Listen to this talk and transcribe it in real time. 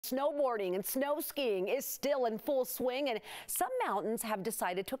Snowboarding and snow skiing is still in full swing, and some mountains have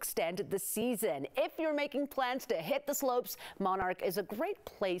decided to extend the season. If you're making plans to hit the slopes, Monarch is a great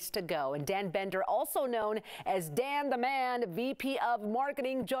place to go. And Dan Bender, also known as Dan the Man, VP of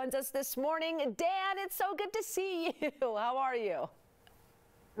Marketing, joins us this morning. Dan, it's so good to see you. How are you?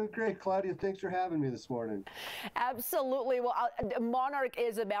 Great, Claudia. Thanks for having me this morning. Absolutely. Well, Monarch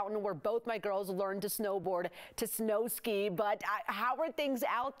is a mountain where both my girls learned to snowboard, to snow ski. But how are things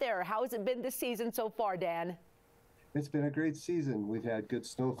out there? How has it been this season so far, Dan? It's been a great season. We've had good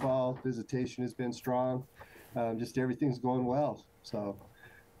snowfall. Visitation has been strong. Just everything's going well. So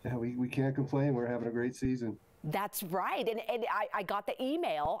yeah, we can't complain. We're having a great season. That's right. And I got the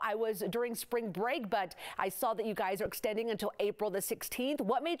email. I was during spring break, but I saw that you guys are extending until April the 16th.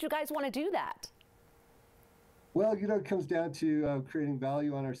 What made you guys want to do that? Well, it comes down to creating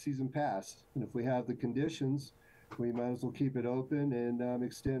value on our season pass. And if we have the conditions, we might as well keep it open and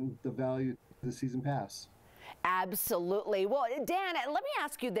extend the value of the season pass. Absolutely. Well, Dan, let me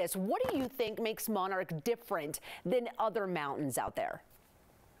ask you this. What do you think makes Monarch different than other mountains out there?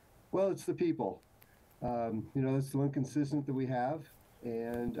 Well, it's the people. That's the one consistent that we have,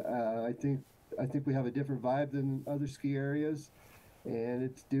 and I think we have a different vibe than other ski areas, and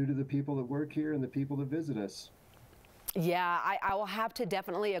it's due to the people that work here and the people that visit us. Yeah, I will have to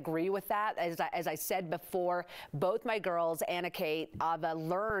definitely agree with that. As I said before, both my girls, Anna Kate, have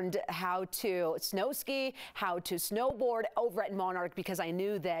learned how to snow ski, how to snowboard over at Monarch, because I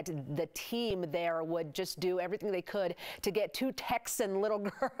knew that the team there would just do everything they could to get two Texan little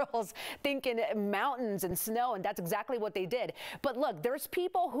girls thinking mountains and snow, and that's exactly what they did. But look, there's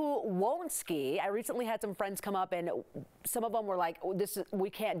people who won't ski. I recently had some friends come up, and some of them were like, oh, we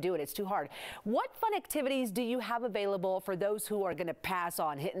can't do it. It's too hard. What fun activities do you have available for those who are going to pass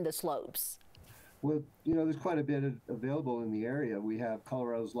on hitting the slopes? Well, there's quite a bit available in the area. We have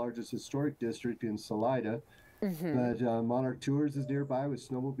Colorado's largest historic district in Salida, but Monarch Tours is nearby with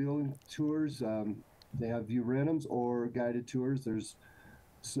snowmobiling tours. They have view rentals or guided tours. There's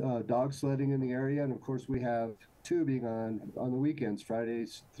dog sledding in the area, and of course we have tubing on the weekends,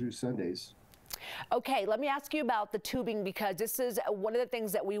 Fridays through Sundays. Okay, let me ask you about the tubing, because this is one of the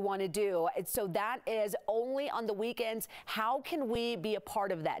things that we want to do. So that is only on the weekends. How can we be a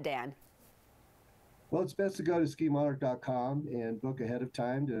part of that, Dan? Well, it's best to go to skimonarch.com and book ahead of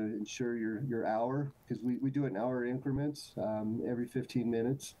time to ensure your hour, because we do it in hour increments every 15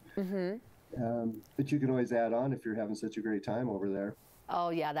 minutes. But you can always add on if you're having such a great time over there. Oh,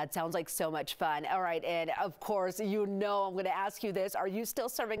 yeah, that sounds like so much fun. All right, and of course, I'm going to ask you this. Are you still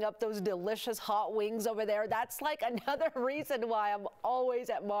serving up those delicious hot wings over there? That's like another reason why I'm always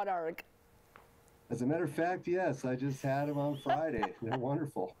at Monarch. As a matter of fact, yes, I just had them on Friday. They're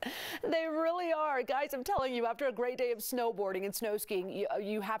wonderful. They really are. Guys, I'm telling you, after a great day of snowboarding and snow skiing,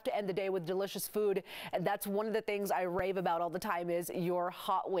 you have to end the day with delicious food. And that's one of the things I rave about all the time is your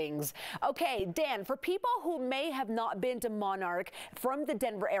hot wings. Okay, Dan, for people who may have not been to Monarch from the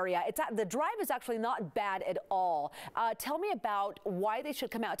Denver area, the drive is actually not bad at all. Tell me about why they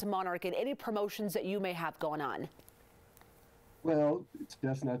should come out to Monarch and any promotions that you may have going on. Well, it's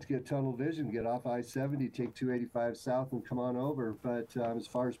best not to get tunnel vision. Get off I-70, take 285 south and come on over. But as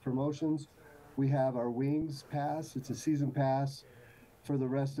far as promotions, we have our wings pass. It's a season pass for the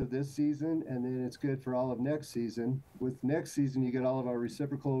rest of this season, and then it's good for all of next season. With next season, you get all of our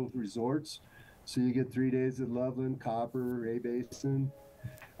reciprocal resorts. So you get 3 days at Loveland, Copper, A-Basin.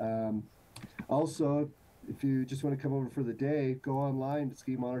 Also, if you just want to come over for the day, go online to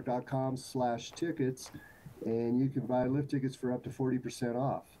skimonarch.com/tickets. And you can buy lift tickets for up to 40%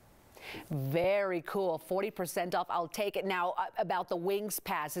 off. Very cool. 40% off. I'll take it. Now, about the wings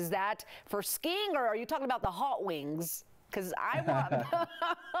pass, is that for skiing, or are you talking about the hot wings? Because I want...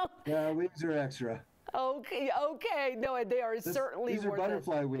 Yeah, wings are extra. Okay. No, they are certainly These are worth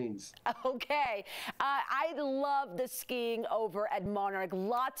butterfly wings. Okay. I love the skiing over at Monarch.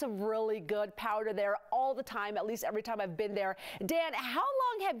 Lots of really good powder there all the time, at least every time I've been there. Dan, how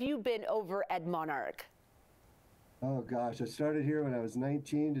long have you been over at Monarch? Oh gosh, I started here when I was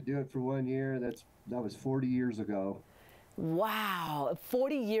 19 to do it for 1 year. That was 40 years ago. Wow,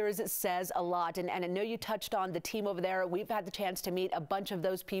 40 years, it says a lot. And I know you touched on the team over there. We've had the chance to meet a bunch of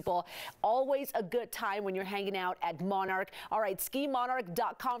those people. Always a good time when you're hanging out at Monarch. All right,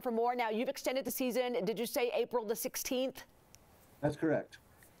 skimonarch.com for more. Now, you've extended the season. Did you say April the 16th? That's correct.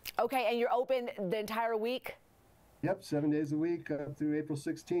 Okay, and you're open the entire week? Yep, 7 days a week up through April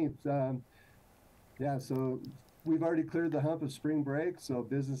 16th. Yeah, so we've already cleared the hump of spring break, so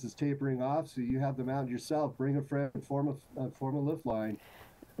business is tapering off. So you have the mountain yourself. Bring a friend, form a lift line.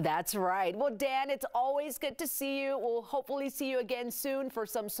 That's right. Well, Dan, it's always good to see you. We'll hopefully see you again soon for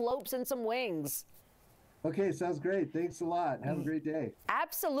some slopes and some wings. Okay, sounds great. Thanks a lot. Have a great day.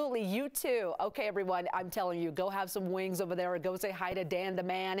 Absolutely. You too. Okay, everyone, I'm telling you, go have some wings over there or go say hi to Dan the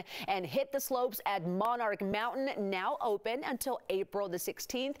man and hit the slopes at Monarch Mountain, now open until April the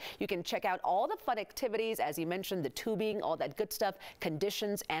 16th. You can check out all the fun activities, as you mentioned, the tubing, all that good stuff,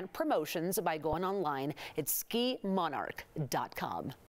 conditions and promotions by going online. It's skimonarch.com.